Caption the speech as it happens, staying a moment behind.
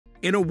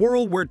In a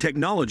world where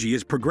technology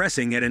is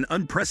progressing at an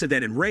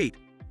unprecedented rate,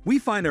 we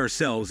find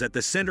ourselves at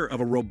the center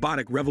of a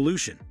robotic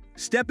revolution.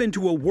 Step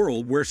into a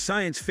world where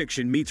science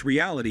fiction meets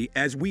reality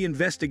as we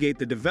investigate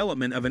the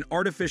development of an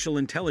artificial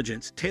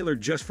intelligence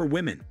tailored just for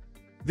women.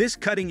 This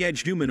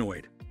cutting-edge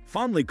humanoid,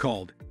 fondly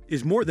called,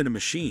 is more than a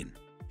machine.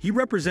 He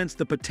represents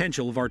the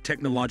potential of our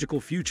technological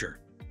future.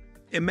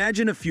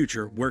 Imagine a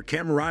future where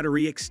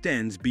camaraderie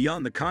extends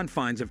beyond the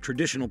confines of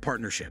traditional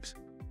partnerships.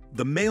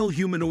 The male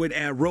humanoid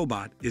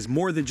airobot is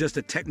more than just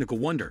a technical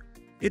wonder.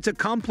 It's a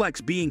complex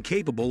being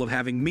capable of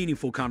having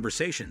meaningful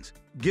conversations,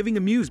 giving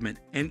amusement,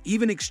 and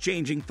even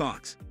exchanging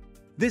thoughts.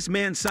 This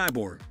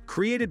man-cyborg,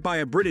 created by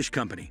a British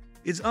company,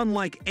 is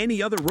unlike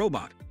any other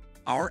robot.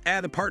 Our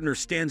partner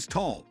stands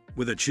tall,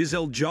 with a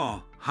chiseled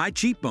jaw, high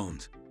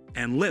cheekbones,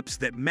 and lips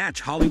that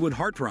match Hollywood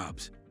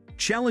heartthrobs,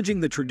 challenging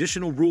the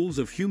traditional rules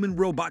of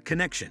human-robot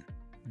connection.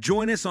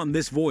 Join us on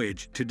this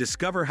voyage to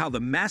discover how the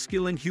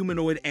masculine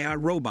humanoid AI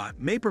robot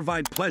may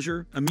provide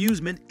pleasure,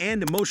 amusement,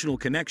 and emotional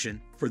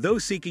connection for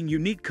those seeking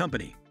unique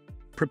company.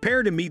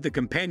 Prepare to meet the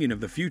companion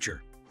of the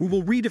future, who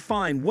will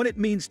redefine what it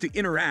means to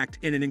interact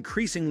in an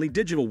increasingly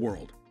digital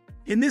world.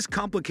 In this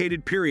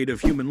complicated period of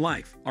human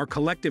life, our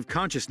collective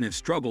consciousness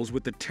struggles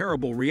with the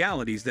terrible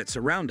realities that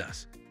surround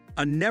us.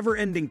 A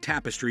never-ending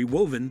tapestry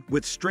woven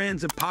with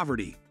strands of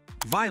poverty,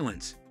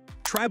 violence,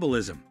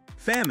 tribalism,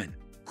 famine,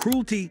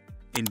 cruelty,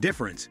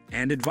 indifference,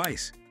 and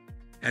advice.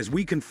 As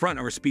we confront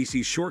our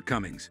species'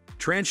 shortcomings,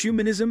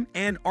 transhumanism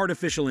and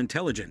artificial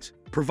intelligence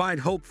provide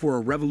hope for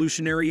a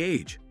revolutionary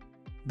age.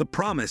 The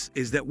promise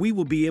is that we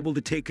will be able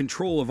to take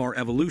control of our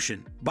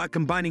evolution by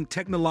combining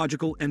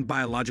technological and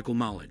biological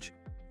knowledge.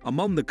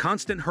 Among the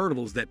constant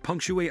hurdles that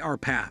punctuate our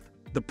path,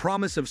 the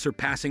promise of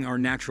surpassing our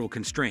natural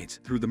constraints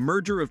through the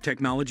merger of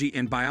technology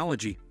and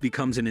biology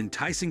becomes an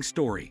enticing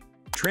story.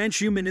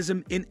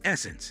 Transhumanism, in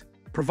essence,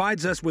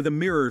 provides us with a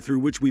mirror through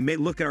which we may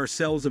look at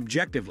ourselves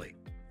objectively,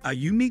 a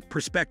unique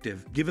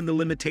perspective given the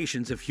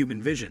limitations of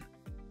human vision.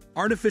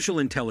 Artificial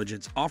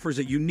intelligence offers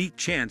a unique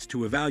chance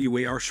to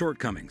evaluate our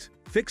shortcomings,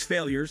 fix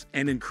failures,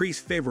 and increase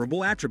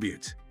favorable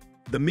attributes.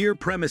 The mere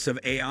premise of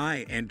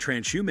AI and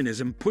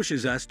transhumanism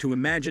pushes us to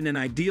imagine an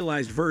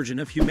idealized version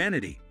of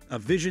humanity, a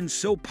vision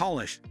so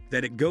polished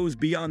that it goes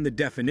beyond the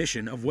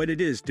definition of what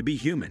it is to be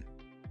human.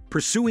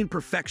 Pursuing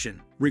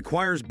perfection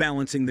requires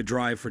balancing the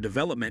drive for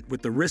development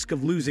with the risk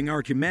of losing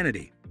our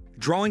humanity,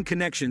 drawing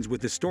connections with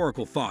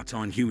historical thoughts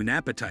on human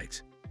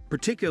appetites,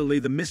 particularly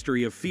the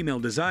mystery of female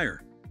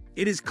desire.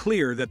 It is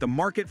clear that the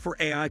market for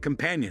AI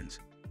companions,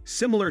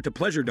 similar to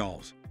pleasure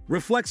dolls,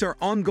 reflects our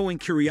ongoing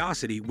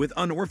curiosity with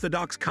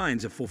unorthodox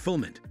kinds of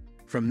fulfillment.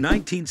 From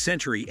 19th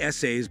century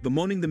essays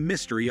bemoaning the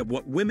mystery of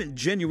what women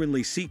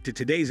genuinely seek to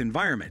today's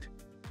environment,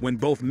 when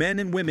both men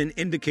and women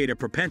indicate a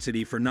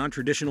propensity for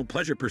non-traditional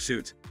pleasure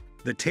pursuits,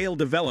 the tale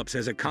develops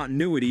as a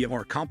continuity of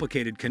our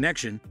complicated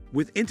connection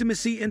with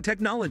intimacy and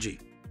technology.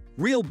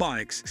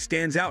 Realbotics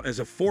stands out as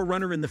a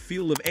forerunner in the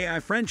field of AI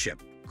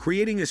friendship,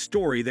 creating a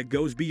story that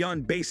goes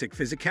beyond basic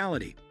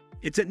physicality.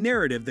 It's a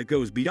narrative that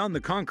goes beyond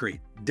the concrete,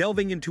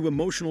 delving into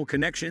emotional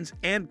connections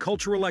and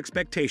cultural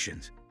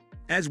expectations.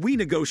 As we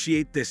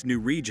negotiate this new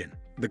region,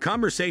 the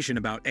conversation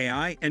about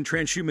AI and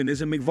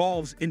transhumanism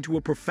evolves into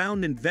a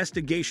profound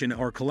investigation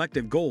of our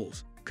collective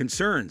goals,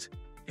 concerns,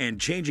 and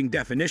changing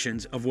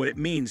definitions of what it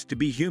means to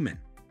be human.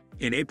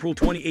 In April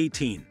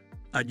 2018,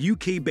 a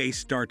UK-based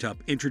startup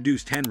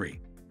introduced Henry,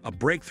 a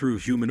breakthrough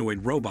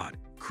humanoid robot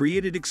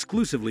created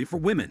exclusively for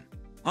women.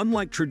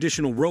 Unlike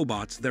traditional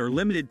robots that are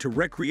limited to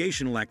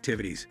recreational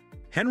activities,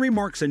 Henry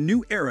marks a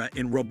new era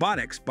in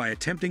robotics by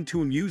attempting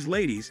to amuse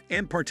ladies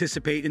and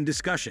participate in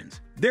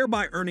discussions,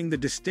 thereby earning the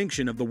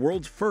distinction of the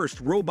world's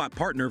first robot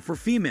partner for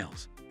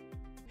females.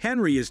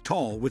 Henry is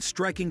tall with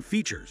striking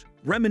features,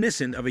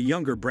 reminiscent of a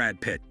younger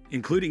Brad Pitt,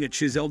 including a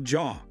chiseled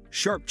jaw,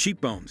 sharp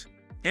cheekbones,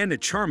 and a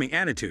charming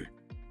attitude.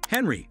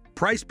 Henry,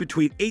 priced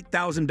between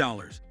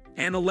 $8,000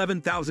 and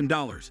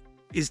 $11,000,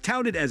 is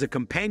touted as a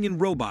companion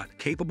robot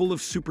capable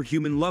of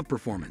superhuman love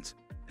performance,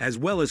 as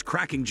well as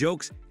cracking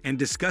jokes and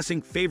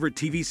discussing favorite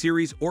TV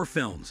series or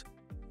films.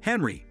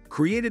 Henry,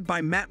 created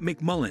by Matt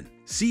McMullen,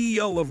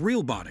 CEO of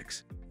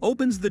Realbotics,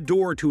 opens the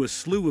door to a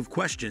slew of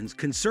questions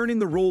concerning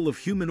the role of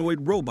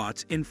humanoid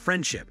robots in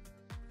friendship.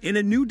 In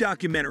a new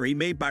documentary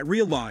made by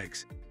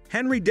Realbotics,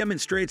 Henry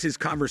demonstrates his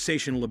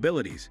conversational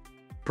abilities,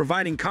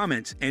 providing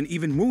comments and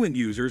even wooing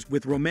users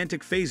with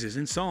romantic phases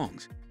and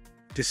songs.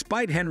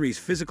 Despite Henry's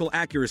physical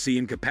accuracy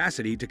and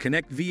capacity to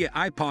connect via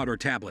iPod or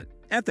tablet,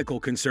 ethical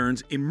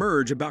concerns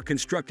emerge about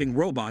constructing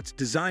robots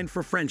designed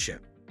for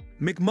friendship.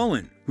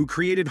 McMullen, who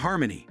created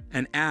Harmony,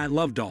 an AI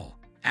love doll,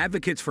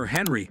 advocates for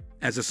Henry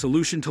as a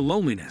solution to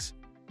loneliness,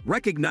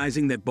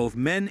 recognizing that both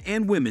men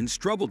and women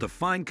struggle to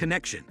find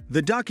connection.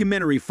 The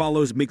documentary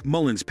follows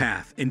McMullen's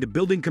path into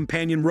building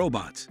companion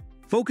robots,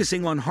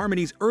 focusing on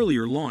Harmony's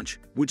earlier launch,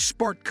 which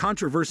sparked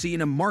controversy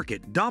in a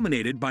market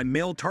dominated by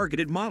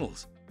male-targeted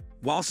models.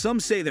 While some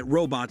say that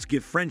robots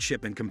give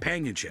friendship and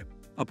companionship,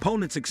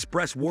 opponents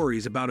express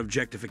worries about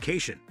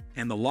objectification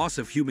and the loss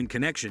of human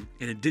connection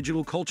in a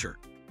digital culture.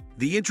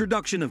 The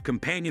introduction of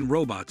companion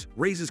robots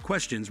raises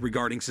questions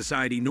regarding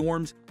society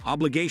norms,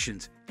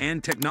 obligations,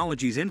 and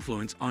technology's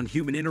influence on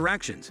human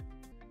interactions.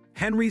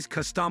 Henry's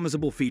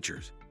customizable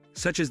features,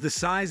 such as the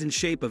size and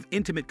shape of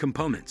intimate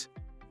components,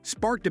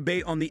 spark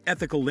debate on the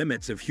ethical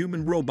limits of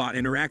human-robot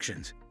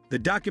interactions. The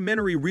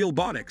documentary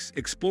Robotics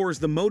explores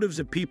the motives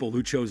of people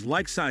who chose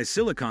life-size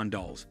silicon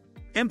dolls,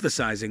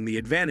 emphasizing the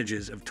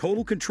advantages of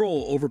total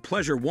control over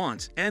pleasure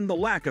wants and the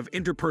lack of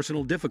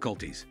interpersonal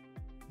difficulties.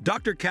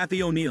 Dr.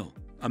 Kathy O'Neill,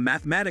 a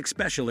mathematics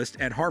specialist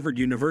at Harvard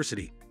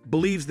University,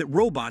 believes that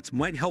robots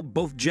might help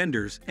both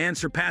genders and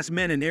surpass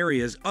men in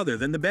areas other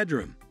than the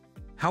bedroom.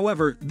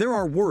 However, there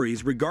are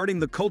worries regarding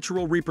the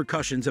cultural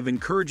repercussions of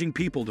encouraging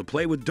people to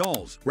play with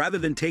dolls rather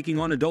than taking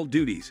on adult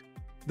duties.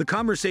 The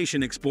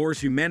conversation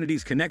explores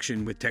humanity's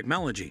connection with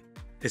technology,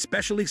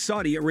 especially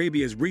Saudi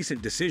Arabia's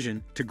recent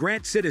decision to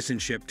grant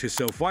citizenship to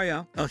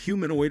Sophia, a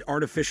humanoid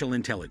artificial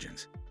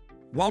intelligence.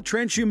 While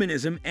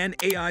transhumanism and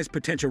AI's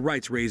potential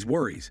rights raise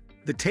worries,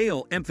 the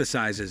tale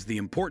emphasizes the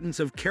importance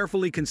of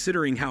carefully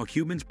considering how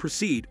humans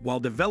proceed while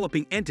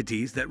developing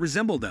entities that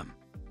resemble them.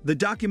 The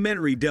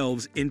documentary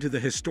delves into the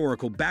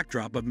historical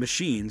backdrop of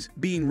machines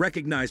being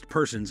recognized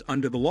persons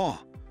under the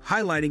law,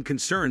 highlighting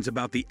concerns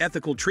about the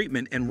ethical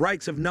treatment and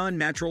rights of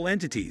non-natural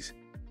entities.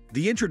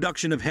 The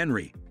introduction of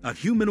Henry, a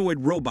humanoid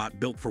robot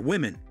built for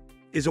women,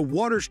 is a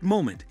watershed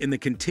moment in the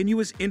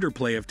continuous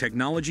interplay of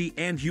technology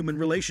and human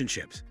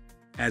relationships.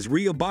 As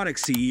Robotic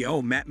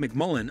CEO Matt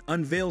McMullen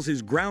unveils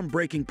his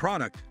groundbreaking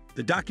product,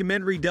 the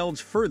documentary delves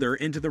further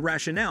into the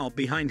rationale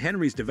behind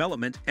Henry's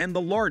development and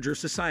the larger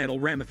societal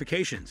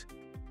ramifications.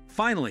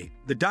 Finally,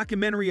 the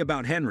documentary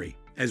about Henry,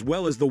 as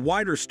well as the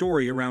wider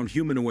story around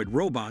humanoid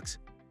robots,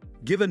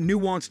 give a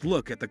nuanced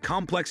look at the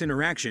complex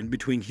interaction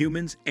between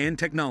humans and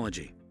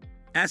technology.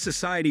 As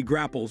society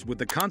grapples with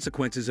the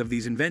consequences of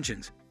these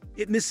inventions,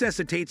 it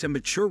necessitates a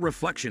mature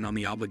reflection on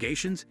the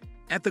obligations,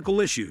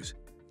 ethical issues,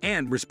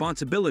 and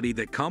responsibility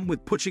that come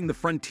with pushing the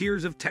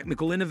frontiers of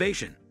technical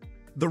innovation.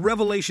 The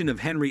revelation of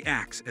Henry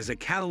acts as a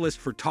catalyst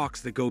for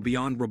talks that go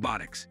beyond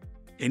robotics,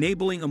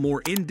 enabling a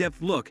more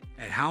in-depth look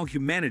at how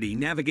humanity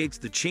navigates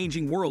the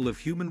changing world of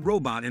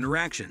human-robot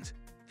interactions.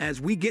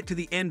 As we get to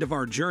the end of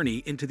our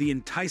journey into the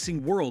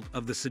enticing world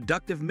of the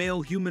seductive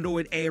male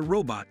humanoid AI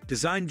robot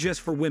designed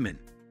just for women,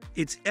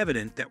 it's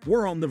evident that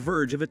we're on the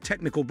verge of a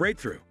technical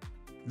breakthrough.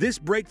 This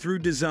breakthrough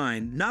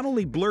design not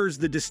only blurs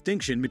the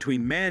distinction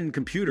between man and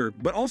computer,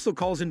 but also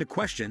calls into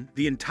question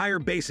the entire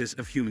basis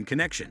of human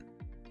connection.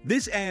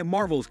 This AI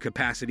marvel's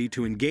capacity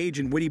to engage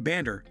in witty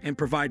banter and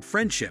provide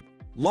friendship,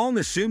 long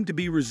assumed to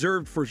be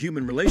reserved for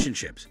human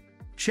relationships,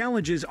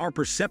 challenges our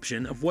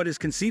perception of what is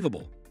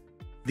conceivable.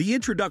 The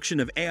introduction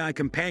of AI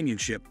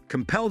companionship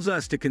compels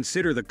us to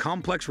consider the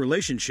complex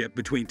relationship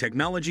between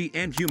technology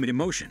and human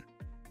emotion.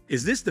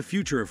 Is this the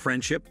future of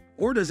friendship,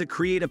 or does it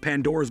create a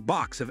Pandora's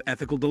box of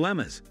ethical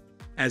dilemmas?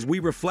 As we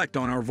reflect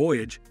on our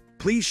voyage,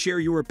 please share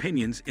your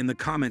opinions in the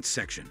comments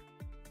section.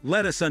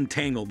 Let us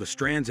untangle the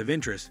strands of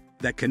interest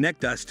that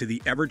connect us to the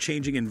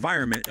ever-changing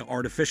environment of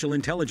artificial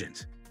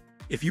intelligence.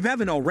 If you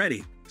haven't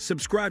already,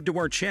 subscribe to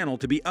our channel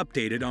to be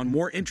updated on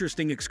more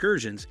interesting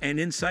excursions and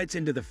insights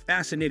into the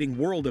fascinating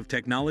world of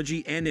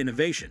technology and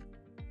innovation.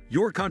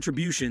 Your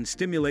contribution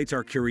stimulates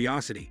our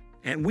curiosity,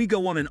 and we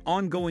go on an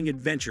ongoing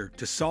adventure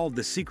to solve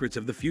the secrets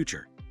of the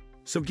future.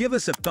 So give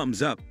us a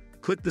thumbs up,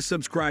 click the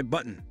subscribe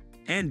button,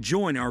 and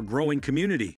join our growing community.